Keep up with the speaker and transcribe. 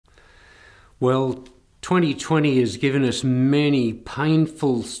Well, 2020 has given us many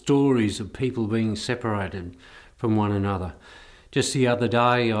painful stories of people being separated from one another. Just the other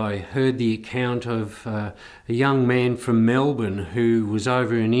day I heard the account of a young man from Melbourne who was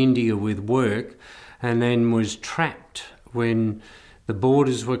over in India with work and then was trapped when the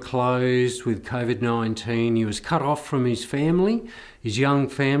borders were closed with COVID-19. He was cut off from his family, his young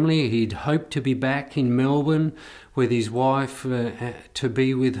family. He'd hoped to be back in Melbourne with his wife to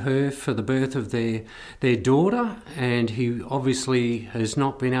be with her for the birth of their daughter, and he obviously has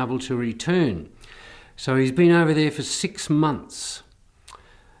not been able to return. So he's been over there for 6 months,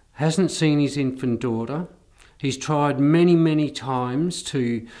 hasn't seen his infant daughter. He's tried many times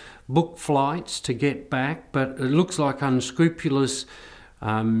to book flights to get back, but it looks like unscrupulous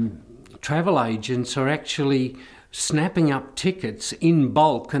travel agents are actually snapping up tickets in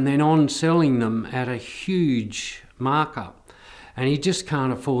bulk and then on-selling them at a huge markup, and he just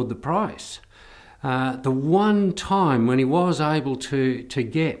can't afford the price. The one time when he was able to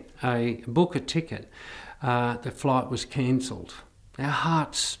book a ticket, the flight was cancelled. Our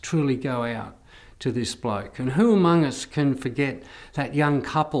hearts truly go out to this bloke. And who among us can forget that young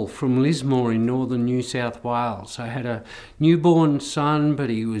couple from Lismore in northern New South Wales? They had a newborn son,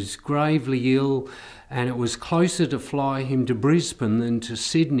 but he was gravely ill, and it was closer to fly him to Brisbane than to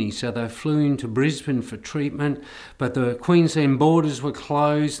Sydney, so they flew into Brisbane for treatment, but the Queensland borders were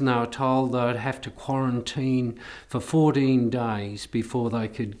closed and they were told they would have to quarantine for 14 days before they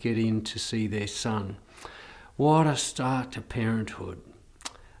could get in to see their son. What a start to parenthood.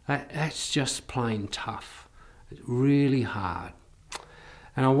 That's just plain tough. It's really hard.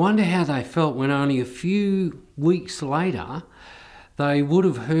 And I wonder how they felt when only a few weeks later they would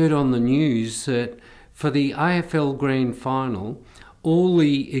have heard on the news that for the AFL Grand Final, all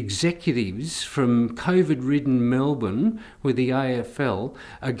the executives from COVID-ridden Melbourne with the AFL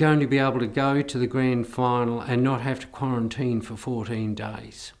are going to be able to go to the Grand Final and not have to quarantine for 14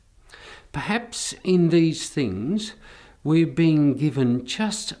 days. Perhaps in these things, we're being given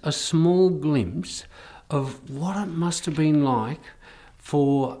just a small glimpse of what it must have been like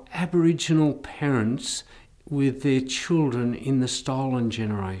for Aboriginal parents with their children in the stolen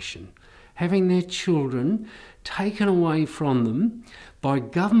generation, having their children taken away from them by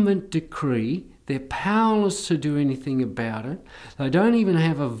government decree. They're powerless to do anything about it. They don't even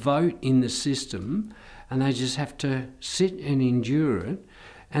have a vote in the system, and they just have to sit and endure it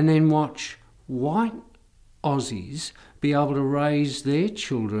and then watch white Aussies be able to raise their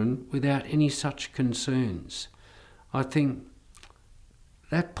children without any such concerns. I think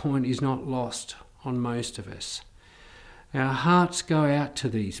that point is not lost on most of us. Our hearts go out to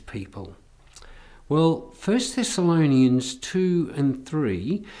these people. Well, 1 Thessalonians 2 and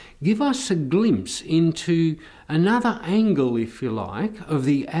 3 give us a glimpse into another angle, if you like, of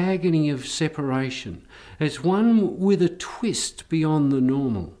the agony of separation. It's one with a twist beyond the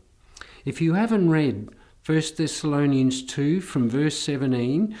normal. If you haven't read 1 Thessalonians 2 from verse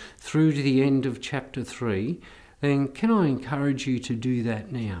 17 through to the end of chapter 3, then can I encourage you to do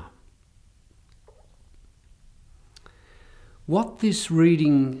that now? What this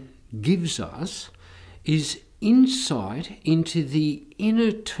reading gives us is insight into the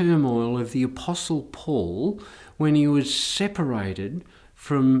inner turmoil of the Apostle Paul when he was separated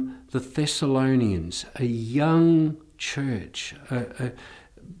from the Thessalonians, a young church.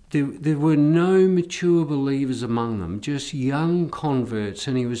 There were no mature believers among them, just young converts,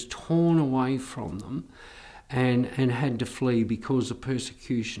 and he was torn away from them and had to flee because of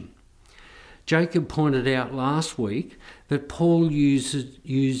persecution. Jacob pointed out last week that Paul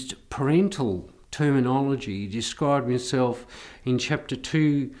used parental terminology. He described himself in chapter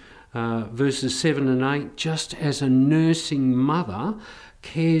 2, verses 7 and 8, just as a nursing mother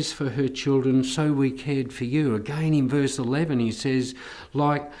cares for her children, so we cared for you. Again in verse 11 he says,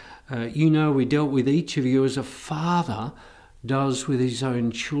 we dealt with each of you as a father does with his own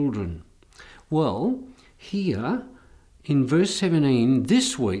children. Well, here in verse 17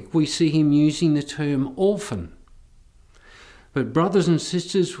 this week we see him using the term orphan. But brothers and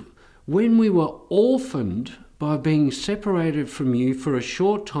sisters, when we were orphaned by being separated from you for a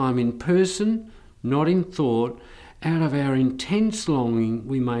short time in person, not in thought, out of our intense longing,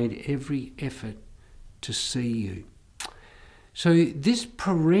 we made every effort to see you. So this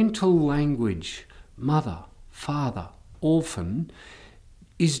parental language, mother, father, orphan,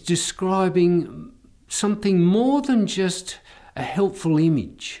 is describing something more than just a helpful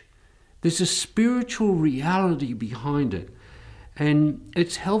image. There's a spiritual reality behind it. And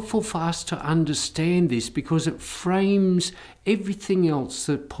it's helpful for us to understand this because it frames everything else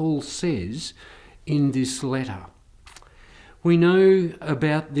that Paul says in this letter. We know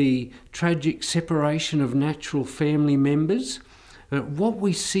about the tragic separation of natural family members. But what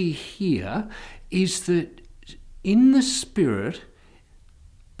we see here is that in the Spirit,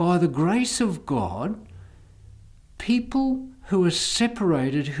 by the grace of God, people who are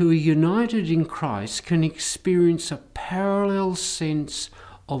separated, who are united in Christ, can experience a parallel sense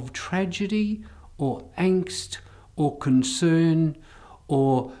of tragedy or angst or concern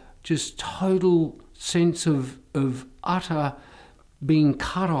or just total sense of utter being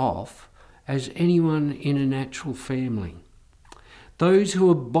cut off as anyone in a natural family. Those who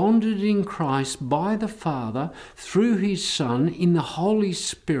are bonded in Christ by the Father through his Son in the Holy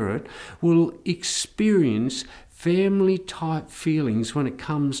Spirit will experience family-type feelings when it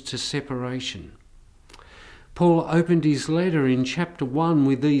comes to separation. Paul opened his letter in chapter 1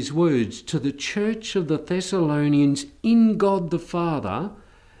 with these words, "To the church of the Thessalonians in God the Father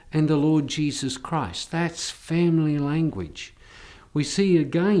and the Lord Jesus Christ." That's family language. We see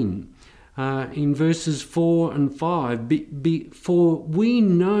again in verses 4 and 5, "For we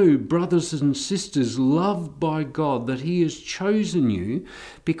know, brothers and sisters, loved by God, that he has chosen you,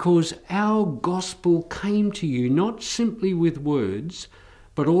 because our gospel came to you not simply with words,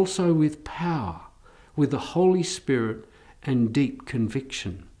 but also with power, with the Holy Spirit and deep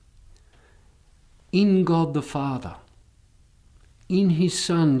conviction." In God the Father, in his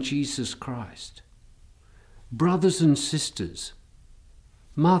Son Jesus Christ, brothers and sisters,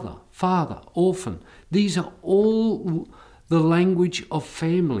 mother, father, orphan, these are all the language of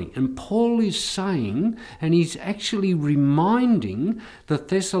family. And Paul is saying, and he's actually reminding the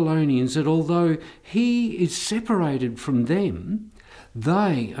Thessalonians that although he is separated from them,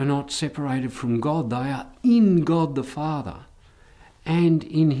 they are not separated from God. They are in God the Father and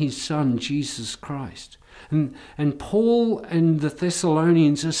in his Son Jesus Christ. And Paul and the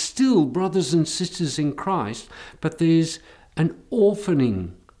Thessalonians are still brothers and sisters in Christ, but there's an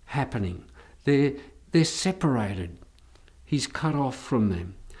orphaning happening. They're separated. He's cut off from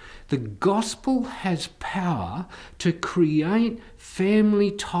them. The gospel has power to create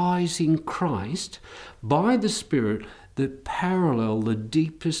family ties in Christ by the Spirit that parallel the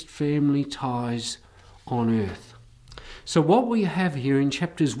deepest family ties on earth. So what we have here in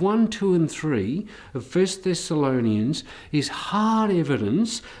chapters 1, 2 and 3 of 1 Thessalonians is hard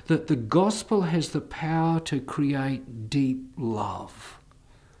evidence that the gospel has the power to create deep love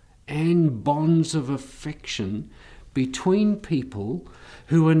and bonds of affection between people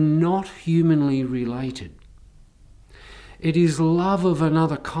who are not humanly related. It is love of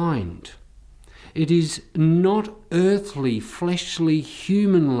another kind. It is not earthly, fleshly,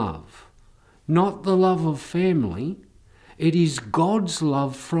 human love, not the love of family. It is God's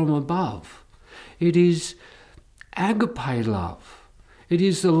love from above. It is agape love. It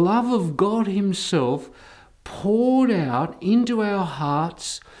is the love of God himself poured out into our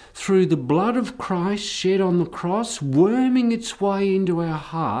hearts through the blood of Christ shed on the cross, worming its way into our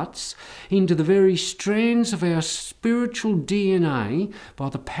hearts, into the very strands of our spiritual DNA by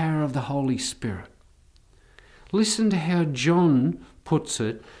the power of the Holy Spirit. Listen to how John puts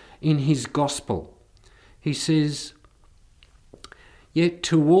it in his gospel. He says, "Yet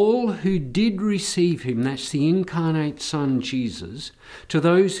to all who did receive him," that's the incarnate Son Jesus, "to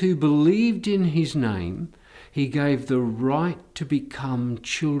those who believed in his name, he gave the right to become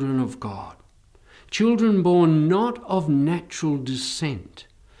children of God. Children born not of natural descent,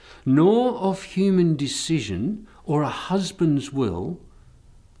 nor of human decision or a husband's will,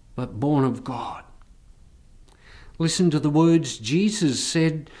 but born of God." Listen to the words Jesus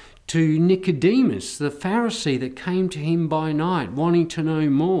said to Nicodemus, the Pharisee that came to him by night wanting to know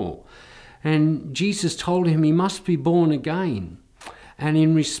more. And Jesus told him he must be born again. And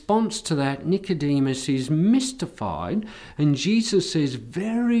in response to that, Nicodemus is mystified, and Jesus says,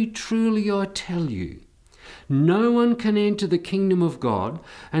 "Very truly I tell you, no one can enter the kingdom of God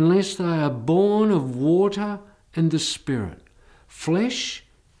unless they are born of water and the Spirit. Flesh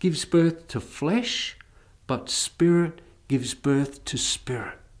gives birth to flesh, but Spirit gives birth to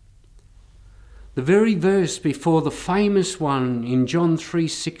spirit." The very verse before the famous one in John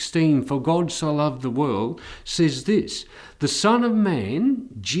 3:16, "For God so loved the world," says this, "The Son of Man,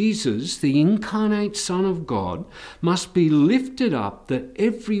 Jesus, the incarnate Son of God, must be lifted up that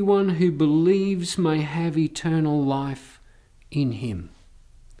everyone who believes may have eternal life in him."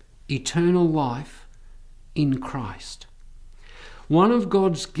 Eternal life in Christ. One of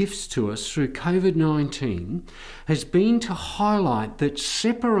God's gifts to us through COVID-19 has been to highlight that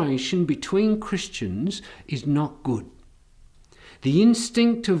separation between Christians is not good. The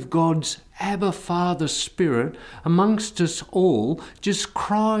instinct of God's Abba Father Spirit amongst us all just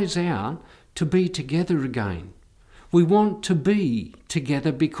cries out to be together again. We want to be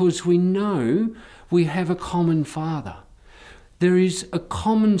together because we know we have a common Father. There is a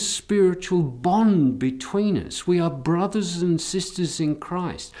common spiritual bond between us. We are brothers and sisters in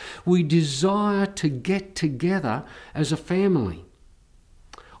Christ. We desire to get together as a family.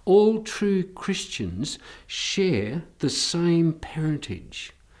 All true Christians share the same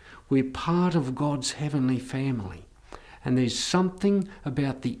parentage. We're part of God's heavenly family. And there's something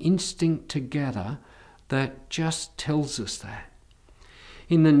about the instinct to gather that just tells us that.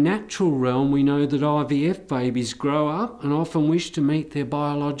 In the natural realm, we know that IVF babies grow up and often wish to meet their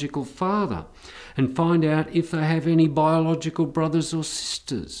biological father and find out if they have any biological brothers or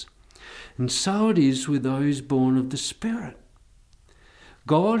sisters. And so it is with those born of the Spirit.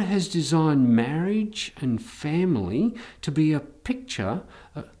 God has designed marriage and family to be a picture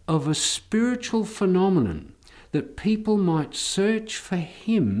of a spiritual phenomenon that people might search for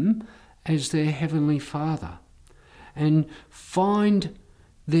Him as their Heavenly Father and find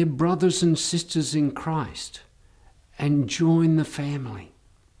their brothers and sisters in Christ and join the family.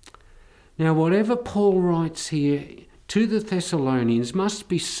 Now, whatever Paul writes here to the Thessalonians must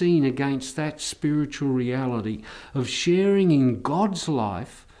be seen against that spiritual reality of sharing in God's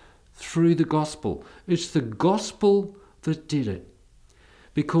life through the gospel. It's the gospel that did it.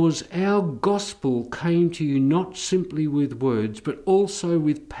 Because our gospel came to you not simply with words, but also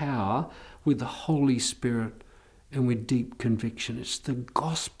with power, with the Holy Spirit, and with deep conviction. It's the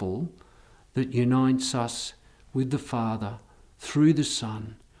gospel that unites us with the Father, through the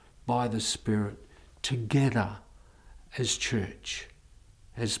Son, by the Spirit, together as church,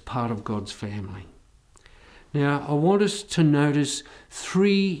 as part of God's family. Now, I want us to notice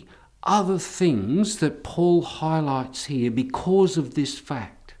three other things that Paul highlights here because of this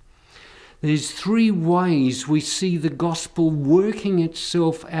fact. There's three ways we see the gospel working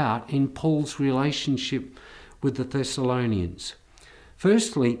itself out in Paul's relationship with the Thessalonians.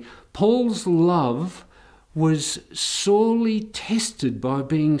 Firstly, Paul's love was sorely tested by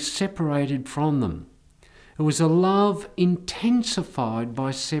being separated from them. It was a love intensified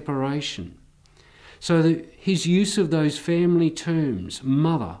by separation. So his use of those family terms,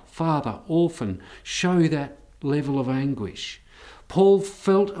 mother, father, orphan, show that level of anguish. Paul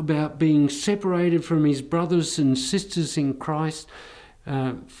felt about being separated from his brothers and sisters in Christ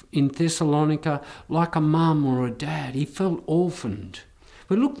in Thessalonica like a mum or a dad. He felt orphaned.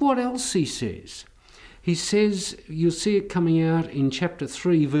 But look what else he says. He says, you'll see it coming out in chapter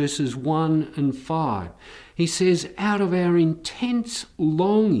 3, verses 1 and 5. He says, out of our intense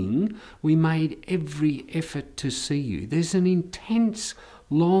longing, we made every effort to see you. There's an intense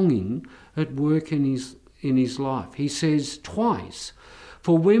longing at work in his life. He says twice,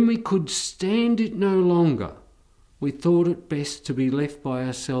 for when we could stand it no longer, we thought it best to be left by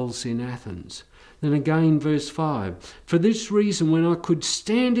ourselves in Athens. Then again, verse 5, for this reason, when I could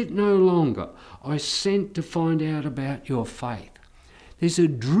stand it no longer, I sent to find out about your faith. There's a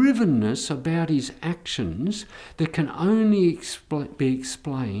drivenness about his actions that can only be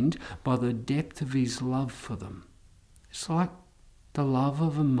explained by the depth of his love for them. It's like the love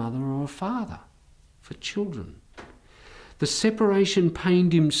of a mother or a father for children. The separation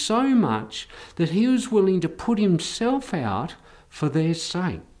pained him so much that he was willing to put himself out for their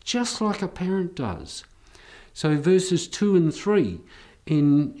sake, just like a parent does. So verses 2 and 3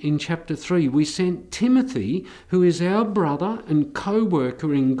 in chapter 3, we sent Timothy, who is our brother and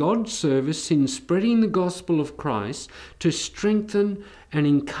co-worker in God's service in spreading the gospel of Christ, to strengthen and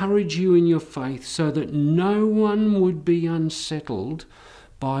encourage you in your faith so that no one would be unsettled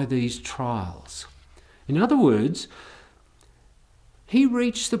by these trials. In other words, he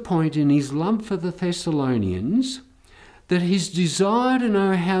reached the point in his love for the Thessalonians that his desire to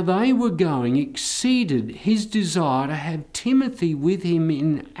know how they were going exceeded his desire to have Timothy with him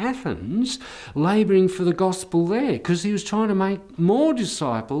in Athens, labouring for the gospel there, because he was trying to make more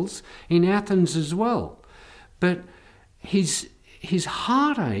disciples in Athens as well. But his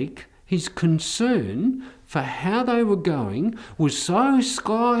heartache, his concern for how they were going was so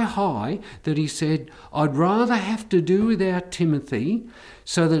sky high that he said, I'd rather have to do without Timothy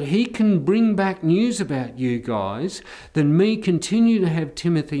so that he can bring back news about you guys than me continue to have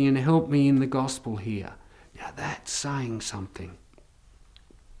Timothy and help me in the gospel here. Now that's saying something.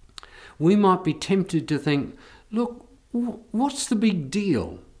 We might be tempted to think, look, what's the big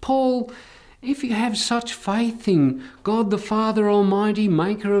deal? Paul, if you have such faith in God the Father Almighty,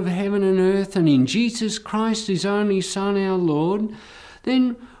 maker of heaven and earth, and in Jesus Christ, his only Son, our Lord,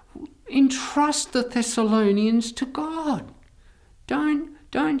 then entrust the Thessalonians to God.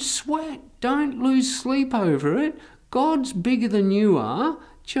 Don't sweat. Don't lose sleep over it. God's bigger than you are.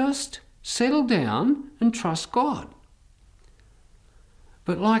 Just settle down and trust God.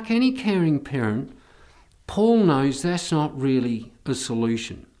 But like any caring parent, Paul knows that's not really a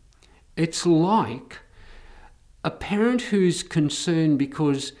solution. It's like a parent who's concerned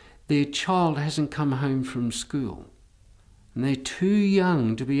because their child hasn't come home from school and they're too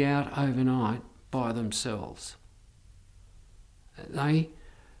young to be out overnight by themselves.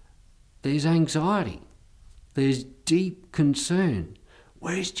 There's anxiety. There's deep concern.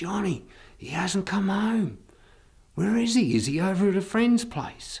 Where's Johnny? He hasn't come home. Where is he? Is he over at a friend's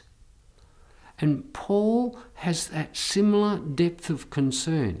place? And Paul has that similar depth of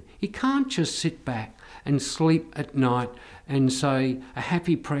concern. He can't just sit back and sleep at night and say a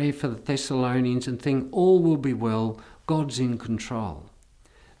happy prayer for the Thessalonians and think all will be well, God's in control.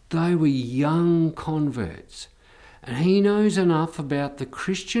 They were young converts. And he knows enough about the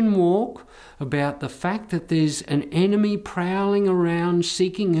Christian walk, about the fact that there's an enemy prowling around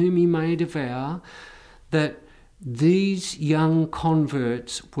seeking whom he may devour, that these young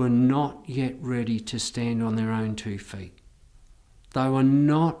converts were not yet ready to stand on their own 2 feet. They were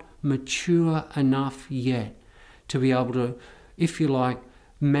not mature enough yet to be able to, if you like,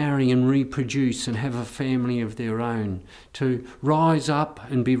 marry and reproduce and have a family of their own, to rise up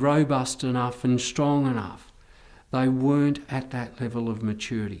and be robust enough and strong enough. They weren't at that level of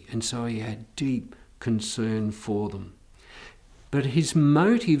maturity, and so he had deep concern for them. But his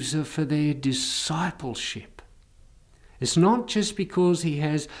motives are for their discipleship. It's not just because he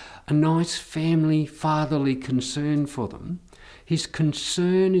has a nice family, fatherly concern for them. His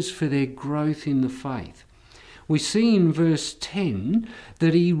concern is for their growth in the faith. We see in verse 10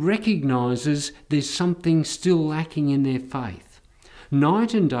 that he recognises there's something still lacking in their faith.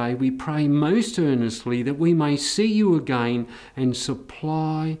 Night and day we pray most earnestly that we may see you again and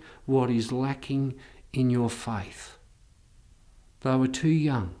supply what is lacking in your faith. They were too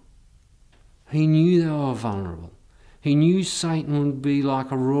young. He knew they were vulnerable. He knew Satan would be like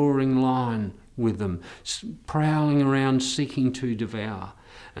a roaring lion with them, prowling around seeking to devour.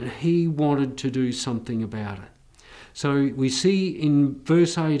 And he wanted to do something about it. So we see in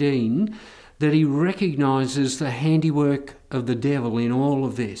verse 18 that he recognises the handiwork of the devil in all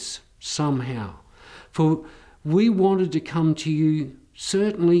of this, somehow. For we wanted to come to you,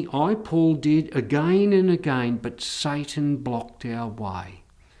 certainly I, Paul, did again and again, but Satan blocked our way.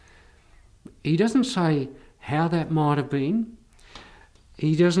 He doesn't say how that might have been.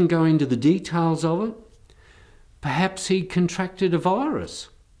 He doesn't go into the details of it. Perhaps he contracted a virus,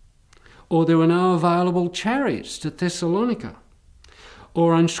 or there were no available chariots to Thessalonica,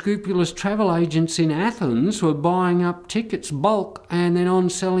 or unscrupulous travel agents in Athens were buying up tickets bulk and then on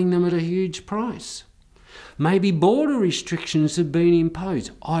selling them at a huge price. Maybe border restrictions have been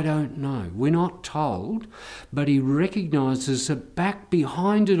imposed. I don't know. We're not told. But he recognises that back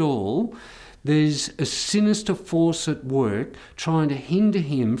behind it all, there's a sinister force at work trying to hinder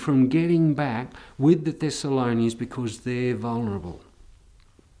him from getting back with the Thessalonians because they're vulnerable.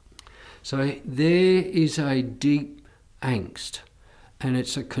 So there is a deep angst, and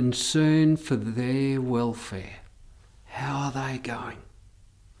it's a concern for their welfare. How are they going?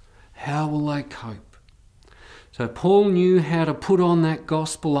 How will they cope? So Paul knew how to put on that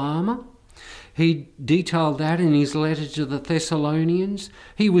gospel armour. He detailed that in his letter to the Thessalonians.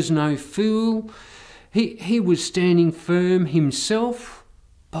 He was no fool. He was standing firm himself,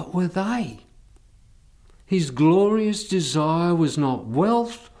 but were they? His glorious desire was not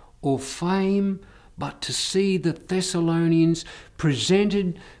wealth or fame, but to see the Thessalonians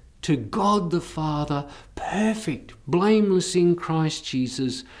presented to God the Father, perfect, blameless in Christ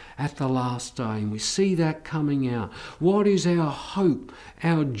Jesus at the last day. And we see that coming out. What is our hope,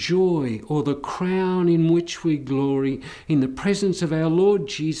 our joy, or the crown in which we glory in the presence of our Lord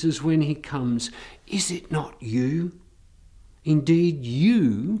Jesus when he comes? Is it not you? Indeed,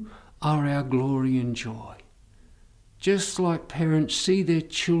 you are our glory and joy. Just like parents see their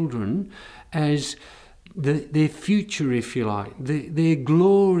children as their future, if you like, their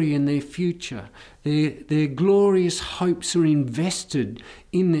glory and their future, their glorious hopes are invested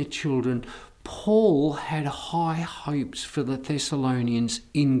in their children. Paul had high hopes for the Thessalonians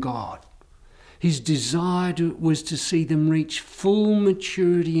in God. His desire was to see them reach full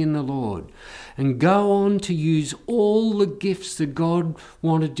maturity in the Lord and go on to use all the gifts that God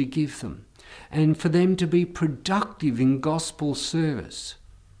wanted to give them, and for them to be productive in gospel service.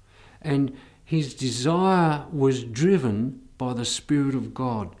 And his desire was driven by the Spirit of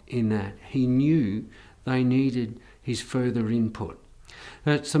God in that. He knew they needed his further input.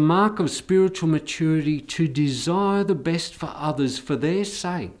 It's a mark of spiritual maturity to desire the best for others for their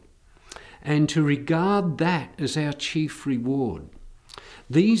sake and to regard that as our chief reward.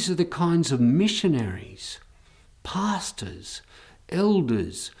 These are the kinds of missionaries, pastors,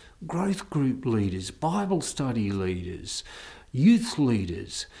 elders, growth group leaders, Bible study leaders, youth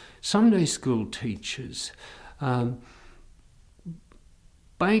leaders, Sunday school teachers,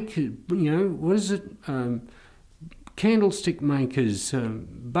 candlestick makers,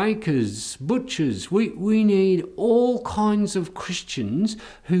 bakers, butchers. We need all kinds of Christians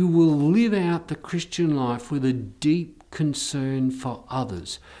who will live out the Christian life with a deep concern for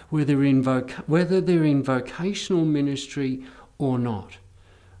others, whether they're in vocational ministry or not.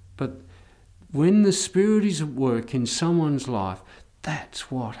 But when the Spirit is at work in someone's life, that's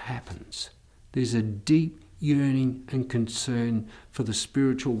what happens. There's a deep yearning and concern for the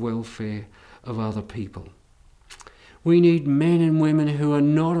spiritual welfare of other people. We need men and women who are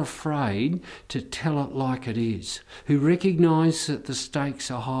not afraid to tell it like it is, who recognise that the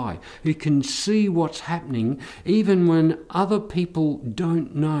stakes are high, who can see what's happening even when other people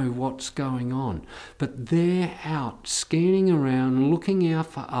don't know what's going on. But they're out scanning around, looking out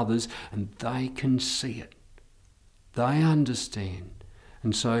for others, and they can see it. They understand.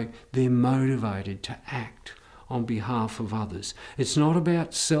 And so they're motivated to act on behalf of others. It's not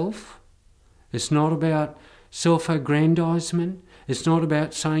about self. It's not about self-aggrandizement. It's not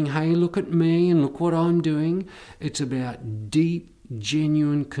about saying, hey, look at me and look what I'm doing. It's about deep,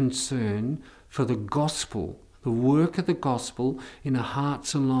 genuine concern for the gospel, the work of the gospel in the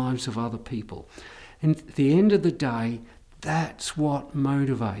hearts and lives of other people. And at the end of the day, that's what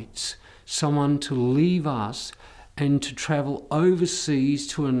motivates someone to leave us and to travel overseas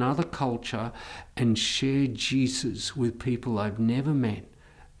to another culture and share Jesus with people they've never met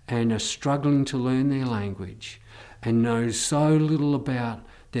and are struggling to learn their language and know so little about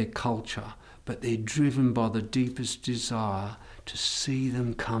their culture, but they're driven by the deepest desire to see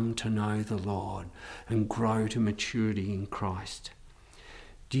them come to know the Lord and grow to maturity in Christ.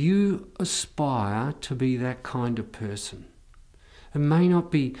 Do you aspire to be that kind of person? It may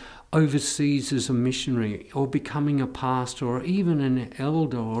not be overseas as a missionary or becoming a pastor or even an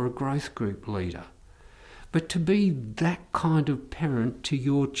elder or a growth group leader, but to be that kind of parent to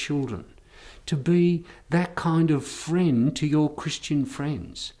your children, to be that kind of friend to your Christian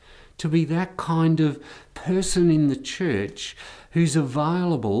friends, to be that kind of person in the church who's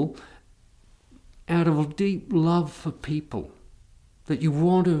available out of a deep love for people, that you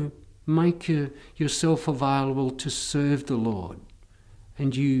want to make yourself available to serve the Lord,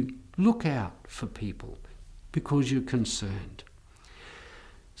 and you look out for people because you're concerned.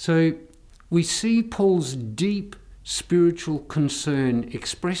 So we see Paul's deep spiritual concern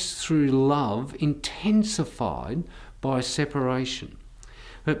expressed through love intensified by separation.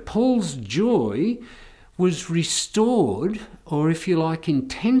 But Paul's joy was restored, or if you like,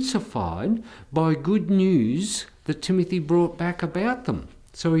 intensified by good news that Timothy brought back about them.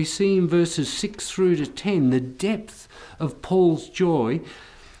 So we see in verses 6 through to 10 the depth of Paul's joy.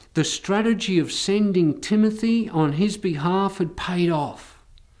 The strategy of sending Timothy on his behalf had paid off.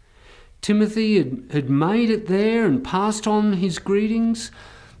 Timothy had made it there and passed on his greetings,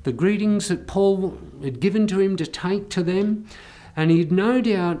 the greetings that Paul had given to him to take to them, and he had no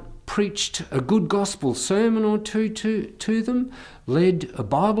doubt preached a good gospel sermon or two to them, led a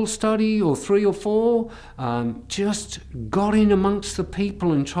Bible study or 3 or 4, just got in amongst the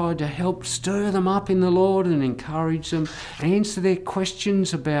people and tried to help stir them up in the Lord and encourage them, answer their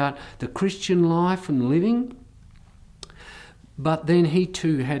questions about the Christian life and living. But then he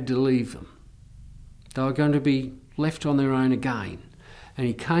too had to leave them. They were going to be left on their own again. And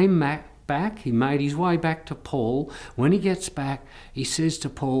he came back, he made his way back to Paul. When he gets back, he says to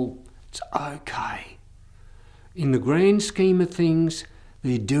Paul, it's okay. In the grand scheme of things,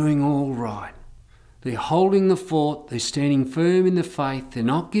 they're doing all right. They're holding the fort, they're standing firm in the faith, they're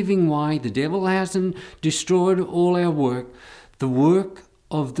not giving way, the devil hasn't destroyed all our work. The work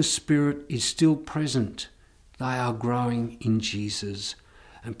of the Spirit is still present. They are growing in Jesus.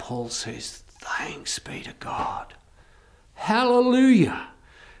 And Paul says, thanks be to God. Hallelujah.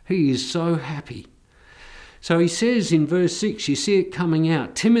 He is so happy. So he says in verse 6, you see it coming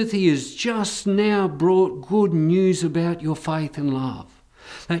out, Timothy has just now brought good news about your faith and love.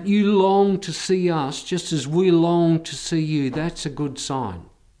 That you long to see us just as we long to see you. That's a good sign.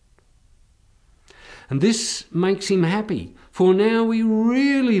 And this makes him happy. For now we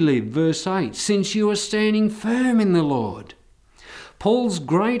really live, verse 8, since you are standing firm in the Lord. Paul's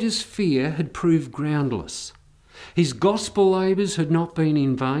greatest fear had proved groundless. His gospel labours had not been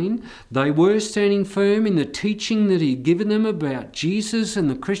in vain. They were standing firm in the teaching that he had given them about Jesus and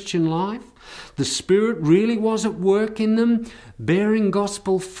the Christian life. The Spirit really was at work in them, bearing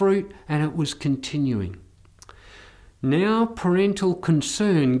gospel fruit, and it was continuing. Now parental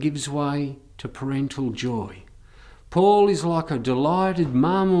concern gives way to parental joy. Paul is like a delighted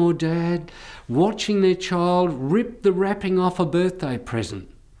mum or dad watching their child rip the wrapping off a birthday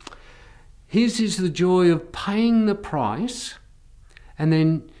present. His is the joy of paying the price and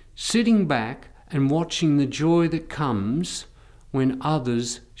then sitting back and watching the joy that comes when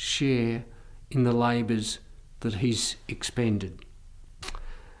others share in the labours that he's expended.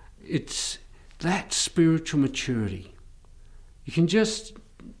 It's that spiritual maturity. You can just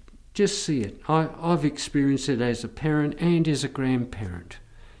see it. I've experienced it as a parent and as a grandparent.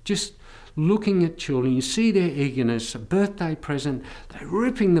 Just looking at children, you see their eagerness, a birthday present, they're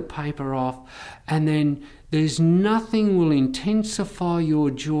ripping the paper off, and then there's nothing will intensify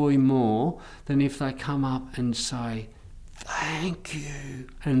your joy more than if they come up and say, "Thank you,"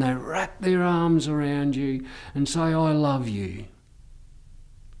 and they wrap their arms around you and say, "I love you."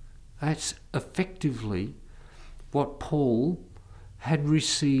 That's effectively what Paul had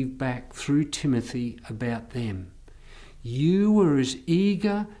received back through Timothy about them. You were as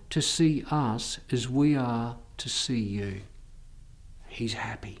eager to see us as we are to see you. He's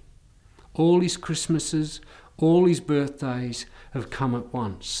happy. All his Christmases, all his birthdays have come at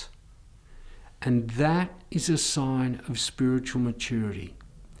once. And that is a sign of spiritual maturity.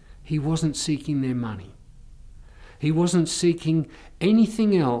 He wasn't seeking their money. He wasn't seeking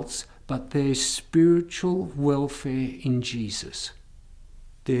anything else but their spiritual welfare in Jesus.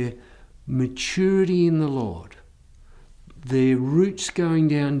 Their maturity in the Lord, their roots going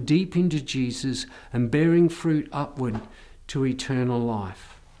down deep into Jesus and bearing fruit upward to eternal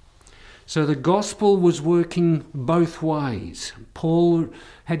life. So the gospel was working both ways. Paul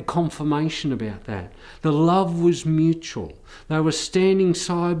had confirmation about that. The love was mutual. They were standing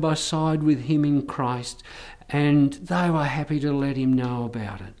side by side with him in Christ, and they were happy to let him know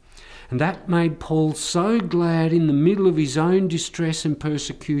about it. And that made Paul so glad in the middle of his own distress and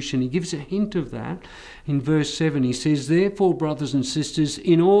persecution. He gives a hint of that in verse 7. He says, "Therefore, brothers and sisters,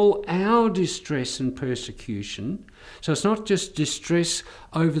 in all our distress and persecution," so it's not just distress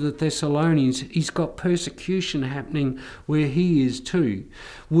over the Thessalonians, he's got persecution happening where he is too.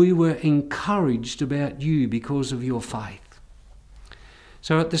 "We were encouraged about you because of your faith."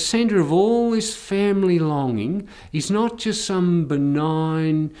 So at the centre of all this family longing is not just some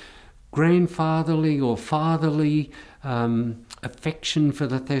benign grandfatherly or fatherly affection for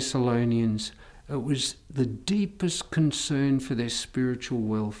the Thessalonians. It was the deepest concern for their spiritual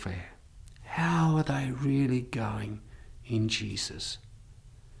welfare. How are they really going in Jesus?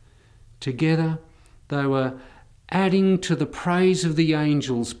 Together they were adding to the praise of the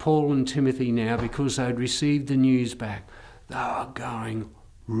angels, Paul and Timothy now, because they'd received the news back. They were going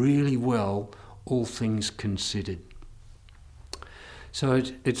really well, all things considered. So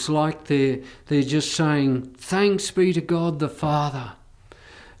it's like they're just saying, "Thanks be to God the Father,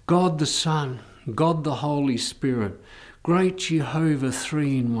 God the Son, God the Holy Spirit, great Jehovah,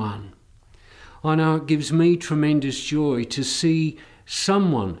 3 in 1. I know it gives me tremendous joy to see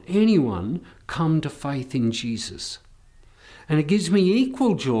someone, anyone, come to faith in Jesus. And it gives me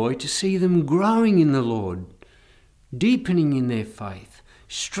equal joy to see them growing in the Lord, deepening in their faith,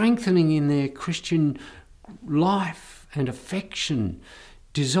 strengthening in their Christian life and affection,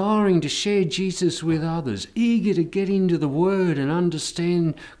 desiring to share Jesus with others, eager to get into the Word and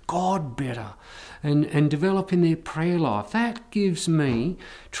understand God better and develop in their prayer life. That gives me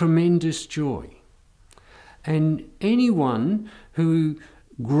tremendous joy. And anyone who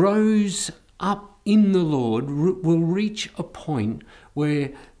grows up in the Lord will reach a point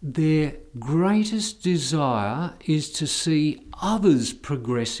where their greatest desire is to see others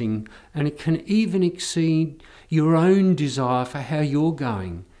progressing, and it can even exceed your own desire for how you're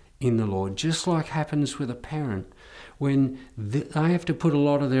going in the Lord, just like happens with a parent when they have to put a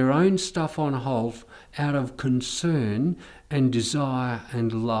lot of their own stuff on hold out of concern and desire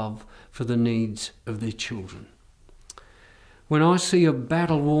and love for the needs of their children. When I see a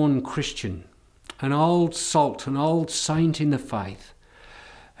battle-worn Christian, an old salt, an old saint in the faith,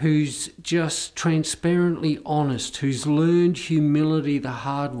 who's just transparently honest, who's learned humility the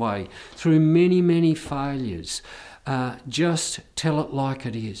hard way through many, many failures, just tell it like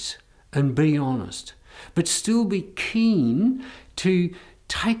it is and be honest, but still be keen to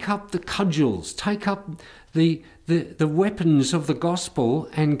take up the cudgels, take up the weapons of the gospel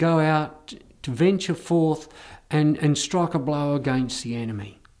and go out to venture forth and strike a blow against the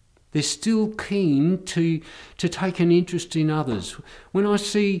enemy. They're still keen to take an interest in others. When I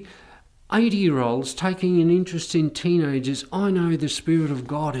see 80-year-olds taking an interest in teenagers, I know the Spirit of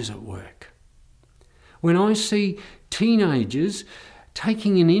God is at work. When I see teenagers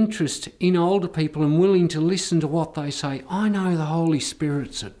taking an interest in older people and willing to listen to what they say, I know the Holy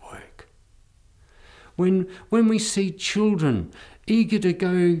Spirit's at work. when we see children eager to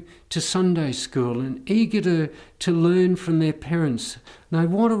go to Sunday school and eager to learn from their parents, they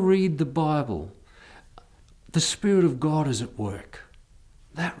want to read the Bible, the Spirit of God is at work.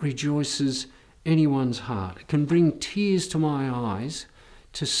 That rejoices anyone's heart. It can bring tears to my eyes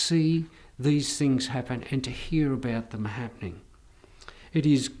to see these things happen and to hear about them happening. It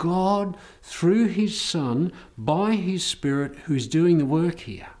is God, through his Son, by his Spirit, who's doing the work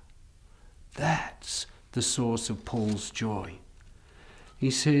here. That's the source of Paul's joy. He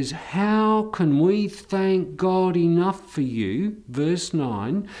says, how can we thank God enough for you, verse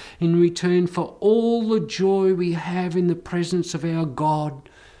 9, in return for all the joy we have in the presence of our God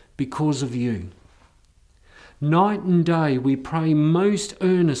because of you? Night and day we pray most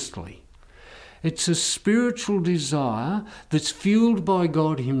earnestly. It's a spiritual desire that's fueled by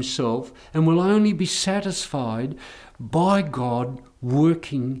God himself and will only be satisfied by God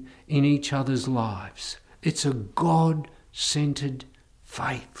working in each other's lives. It's a God-centered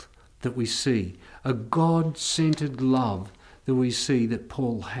faith that we see, a God-centered love that we see that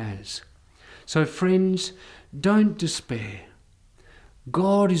Paul has. So friends, don't despair.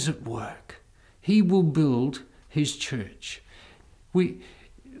 God is at work. He will build his church. We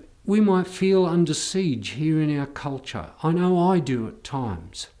might feel under siege here in our culture. I know I do at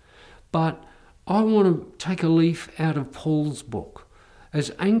times. But I want to take a leaf out of Paul's book.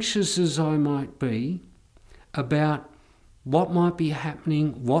 As anxious as I might be about what might be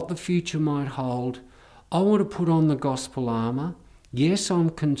happening, what the future might hold, I want to put on the gospel armour. Yes,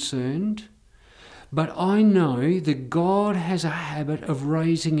 I'm concerned, but I know that God has a habit of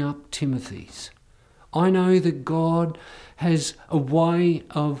raising up Timothys. I know that God has a way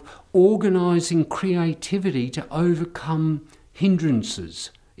of organising creativity to overcome hindrances,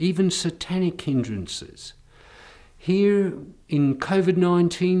 even satanic hindrances. Here in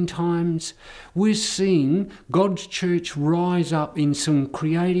COVID-19 times, we're seeing God's church rise up in some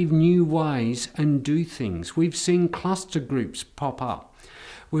creative new ways and do things. We've seen cluster groups pop up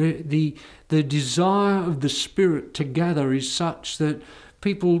where the desire of the Spirit to gather is such that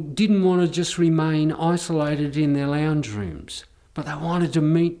people didn't want to just remain isolated in their lounge rooms, but they wanted to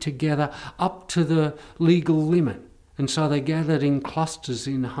meet together up to the legal limit. And so they gathered in clusters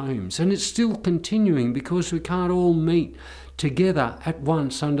in homes. And it's still continuing because we can't all meet together at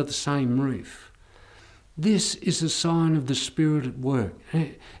once under the same roof. This is a sign of the Spirit at work.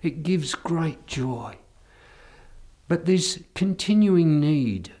 It gives great joy. But there's continuing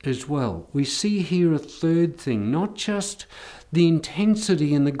need as well. We see here a third thing, not just the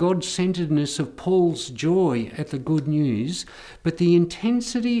intensity and the God-centeredness of Paul's joy at the good news, but the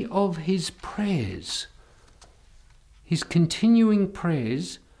intensity of his prayers. His continuing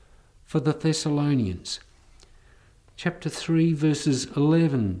prayers for the Thessalonians. Chapter 3, verses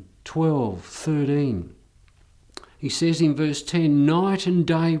 11, 12, 13. He says in verse 10, night and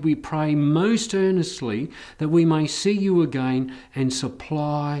day we pray most earnestly that we may see you again and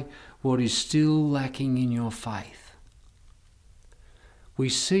supply what is still lacking in your faith. We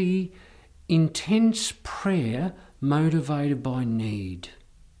see intense prayer motivated by need.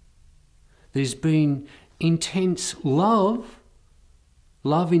 There's been intense love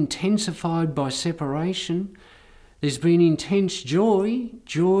intensified by separation. There's been intense joy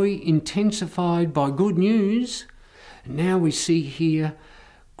intensified by good news. And now we see here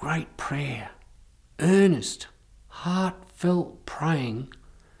great prayer, earnest, heartfelt praying,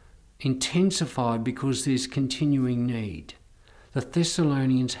 intensified because there's continuing need. The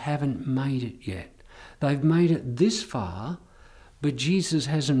Thessalonians haven't made it yet. They've made it this far, but Jesus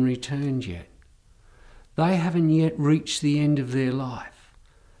hasn't returned yet. They haven't yet reached the end of their life.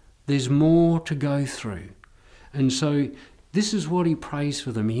 There's more to go through. And so this is what he prays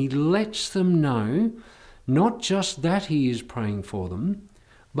for them. He lets them know not just that he is praying for them,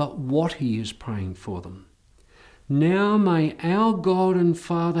 but what he is praying for them. Now may our God and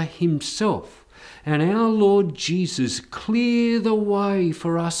Father himself and our Lord Jesus clear the way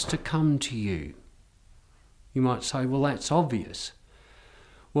for us to come to you. You might say, well, that's obvious.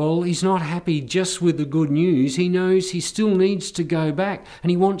 Well, he's not happy just with the good news. He knows he still needs to go back, and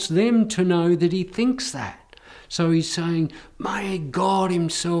he wants them to know that he thinks that. So he's saying, may God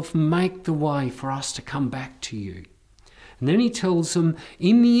himself make the way for us to come back to you. And then he tells them,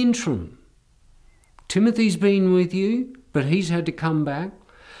 in the interim, Timothy's been with you, but he's had to come back.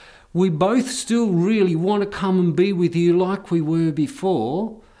 We both still really want to come and be with you like we were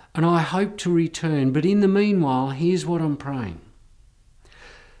before, and I hope to return. But in the meanwhile, here's what I'm praying.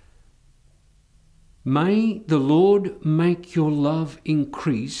 May the Lord make your love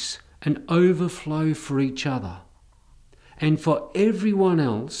increase and overflow for each other and for everyone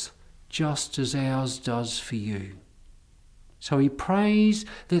else just as ours does for you. So he prays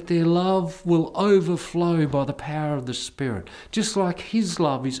that their love will overflow by the power of the Spirit, just like his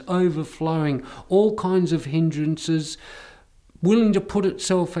love is overflowing all kinds of hindrances, willing to put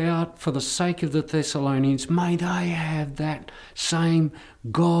itself out for the sake of the Thessalonians. May they have that same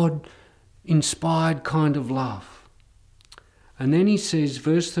God-inspired kind of love. And then he says,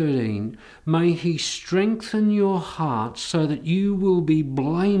 verse 13, may he strengthen your hearts so that you will be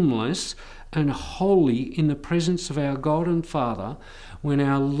blameless and holy in the presence of our God and Father when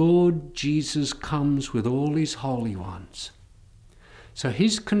our Lord Jesus comes with all his holy ones. So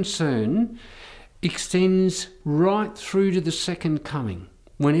his concern extends right through to the second coming,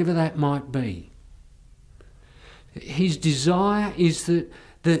 whenever that might be. His desire is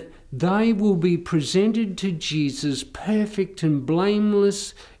that they will be presented to Jesus perfect and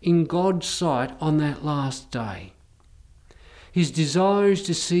blameless in God's sight on that last day. His desire is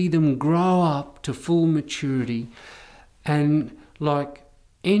to see them grow up to full maturity and, like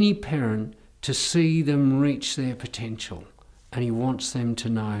any parent, to see them reach their potential. And he wants them to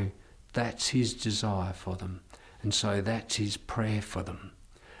know that's his desire for them. And so that's his prayer for them.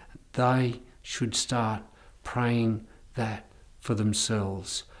 They should start praying that for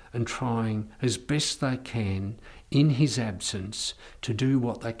themselves and trying as best they can in his absence to do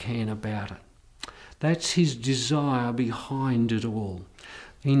what they can about it. That's his desire behind it all.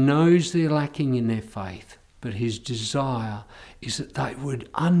 He knows they're lacking in their faith, but his desire is that they would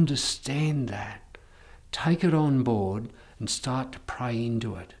understand that, take it on board and start to pray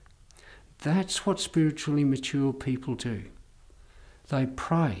into it. That's what spiritually mature people do. They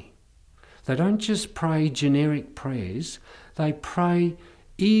pray. They don't just pray generic prayers, they pray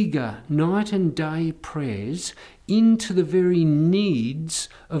eager night and day prayers into the very needs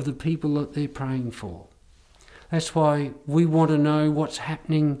of the people that they're praying for. That's why we want to know what's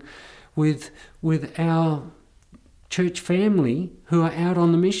happening with our church family who are out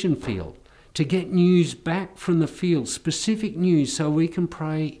on the mission field, to get news back from the field, specific news, so we can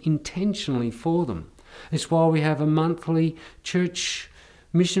pray intentionally for them. It's why we have a monthly church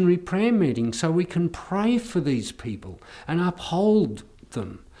missionary prayer meeting, so we can pray for these people and uphold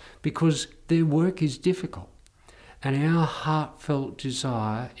them, because their work is difficult. And our heartfelt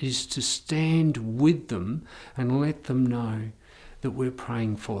desire is to stand with them and let them know that we're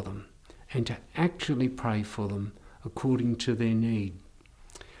praying for them, and to actually pray for them according to their need.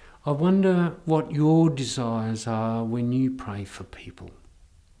 I wonder what your desires are when you pray for people.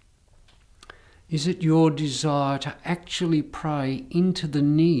 Is it your desire to actually pray into the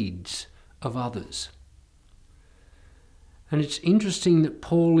needs of others? And it's interesting that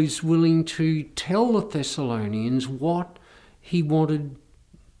Paul is willing to tell the Thessalonians what he wanted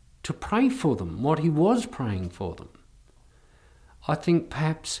to pray for them, what he was praying for them. I think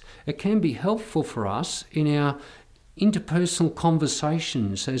perhaps it can be helpful for us in our interpersonal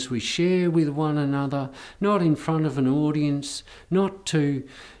conversations as we share with one another, not in front of an audience, not to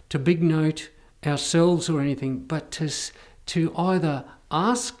big note ourselves or anything, but to either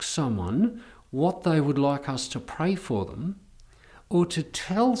ask someone what they would like us to pray for them, or to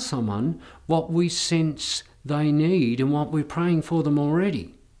tell someone what we sense they need and what we're praying for them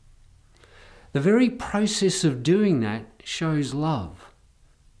already. The very process of doing that shows love,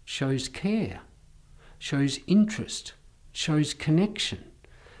 shows care, shows interest, shows connection.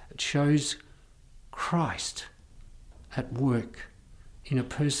 It shows Christ at work in a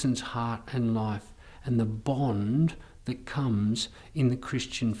person's heart and life, and the bond that comes in the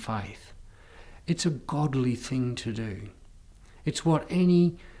Christian faith. It's a godly thing to do. It's what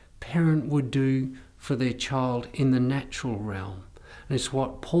any parent would do for their child in the natural realm. And it's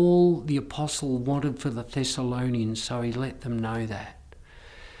what Paul the Apostle wanted for the Thessalonians, so he let them know that.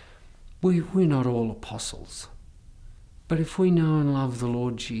 We're not all apostles, but if we know and love the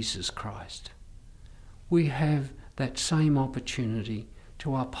Lord Jesus Christ, we have that same opportunity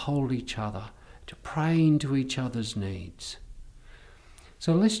to uphold each other, to pray into each other's needs.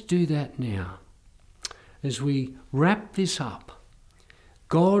 So let's do that now. As we wrap this up,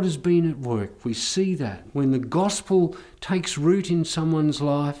 God has been at work. We see that when the gospel takes root in someone's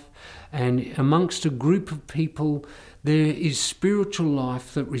life and amongst a group of people, there is spiritual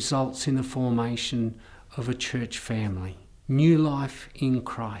life that results in the formation of a church family, new life in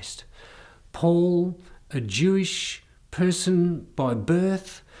Christ. Paul, a Jewish person by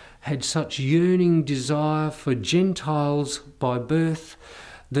birth, had such yearning desire for Gentiles by birth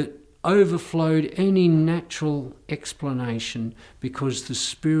that overflowed any natural explanation, because the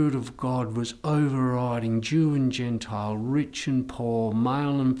Spirit of God was overriding Jew and Gentile, rich and poor,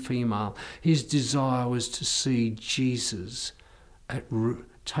 male and female. His desire was to see Jesus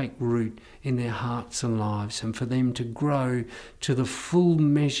take root in their hearts and lives, and for them to grow to the full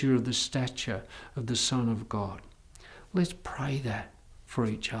measure of the stature of the Son of God. Let's pray that for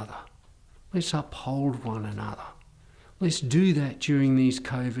each other. Let's uphold one another. Let's do that during these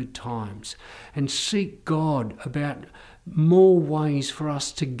COVID times and seek God about more ways for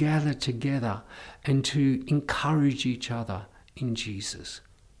us to gather together and to encourage each other in Jesus.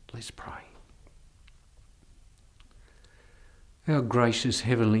 Let's pray. Our gracious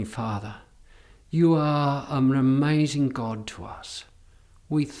Heavenly Father, you are an amazing God to us.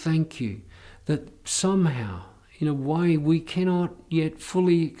 We thank you that somehow, in a way we cannot yet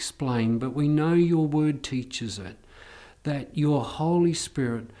fully explain, but we know your word teaches it, that your Holy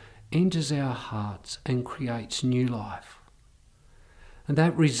Spirit enters our hearts and creates new life. And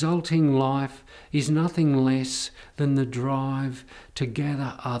that resulting life is nothing less than the drive to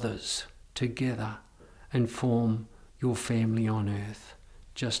gather others together and form your family on earth,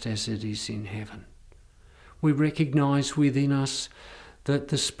 just as it is in heaven. We recognise within us that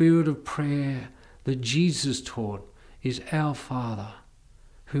the spirit of prayer that Jesus taught is our Father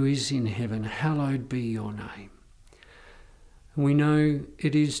who is in heaven, hallowed be your name. We know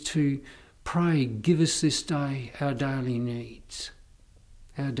it is to pray, give us this day our daily needs,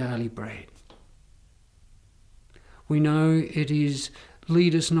 our daily bread. We know it is,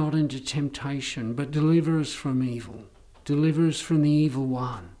 lead us not into temptation, but deliver us from evil. Deliver us from the evil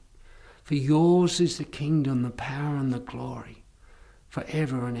one. For yours is the kingdom, the power and the glory,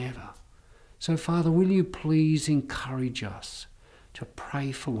 forever and ever. So, Father, will you please encourage us to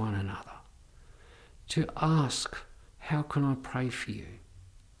pray for one another, to ask, how can I pray for you?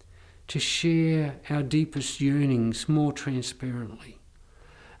 To share our deepest yearnings more transparently,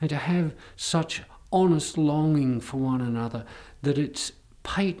 and to have such honest longing for one another that it's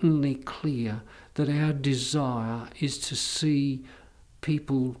patently clear that our desire is to see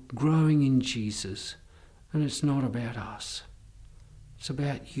people growing in Jesus, and it's not about us. It's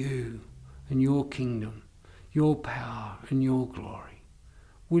about you and your kingdom, your power and your glory.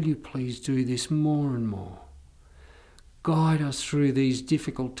 Will you please do this more and more? Guide us through these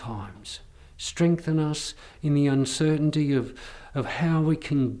difficult times. Strengthen us in the uncertainty of how we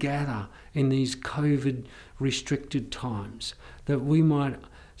can gather in these COVID-restricted times, that we might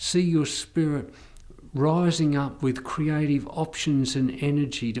see your Spirit rising up with creative options and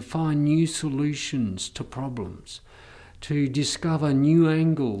energy to find new solutions to problems, to discover new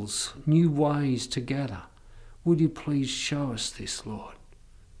angles, new ways to gather. Would you please show us this, Lord?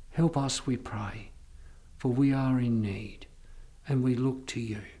 Help us, we pray, for we are in need and we look to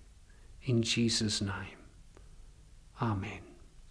you. In Jesus' name, amen.